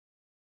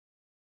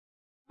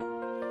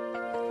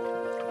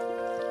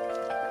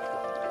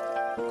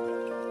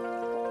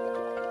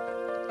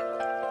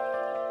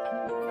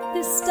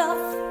this stuff,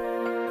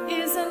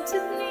 isn't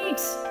it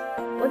neat?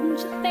 Wouldn't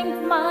you think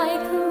my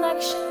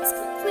collection's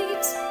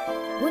complete?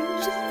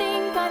 Wouldn't you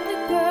think I'm the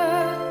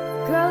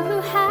girl who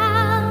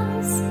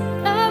has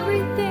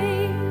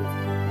everything?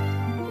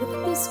 With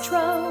this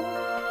trove,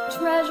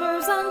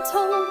 treasures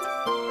untold,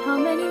 how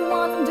many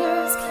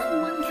wonders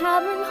can one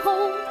cavern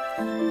hold?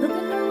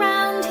 Looking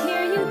around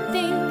here you'd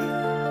think,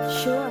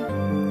 sure,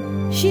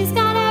 she's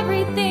got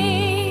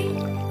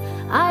everything.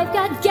 I've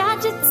got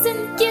gadgets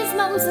and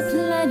gizmos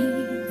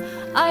aplenty.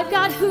 I've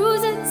got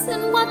who's-its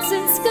and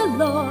what's-its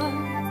galore.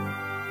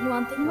 You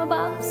want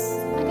thingamabobs?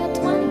 I got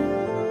 20.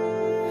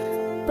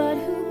 But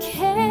who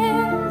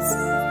cares?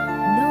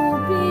 No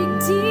big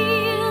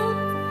deal.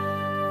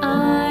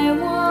 I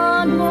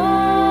want more.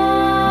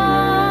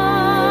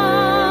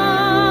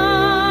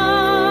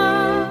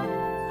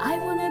 I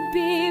wanna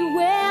be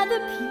where the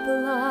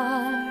people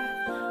are.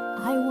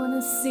 I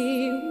wanna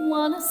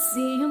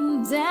see them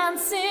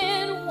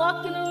dancing,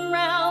 walking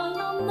around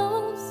on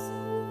those,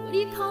 what do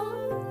you call them?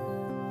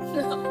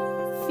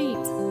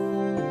 Feet.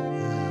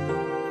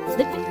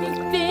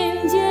 Flipping,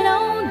 you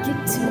don't get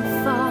too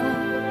far.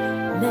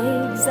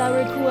 Legs are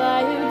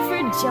required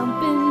for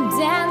jumping,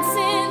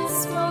 dancing,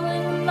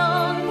 strolling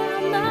along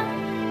the,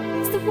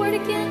 what's the word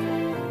again?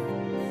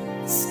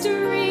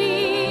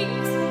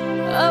 Street.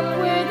 Up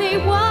where they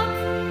walk,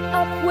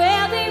 up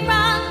where they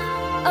run,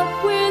 up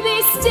where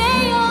they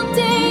stay all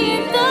day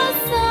in the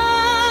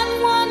sun,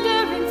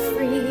 wandering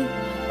free.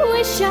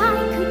 Wish I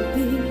could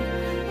be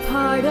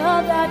part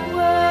of that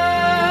world.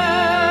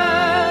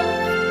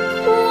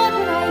 What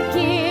would I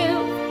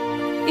give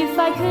if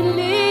I could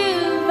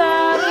live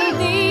out of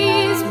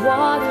these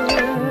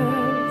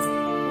waters?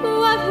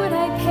 What would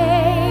I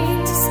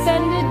pay to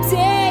spend a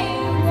day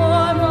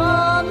warm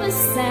on the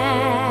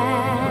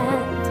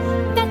sand?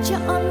 Betcha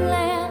on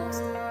land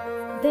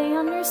they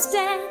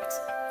understand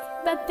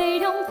that they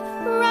don't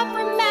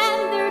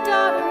reprimand their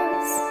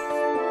daughters.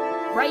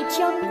 Bright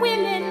young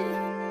women,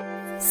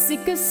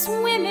 sick of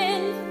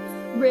swimming,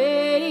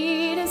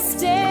 ready to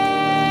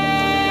stand.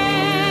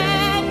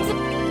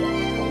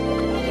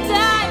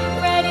 I'm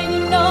ready to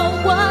know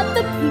what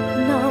the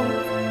people know,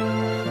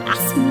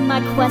 asking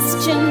my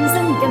questions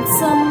and get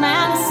some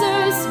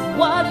answers.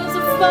 What is a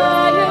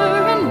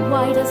fire and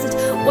why does it,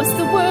 what's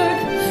the word,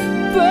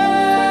 burn?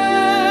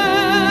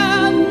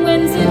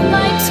 When's it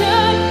my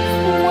turn?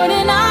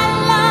 Wouldn't I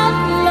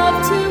love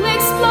to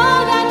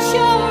explore that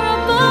shore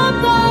up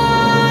above,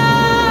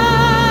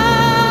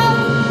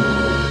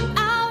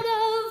 out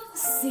of the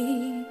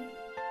sea?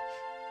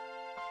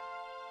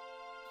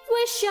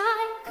 Wish I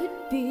could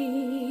be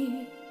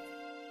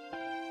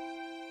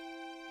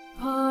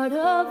part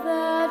of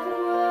that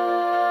world.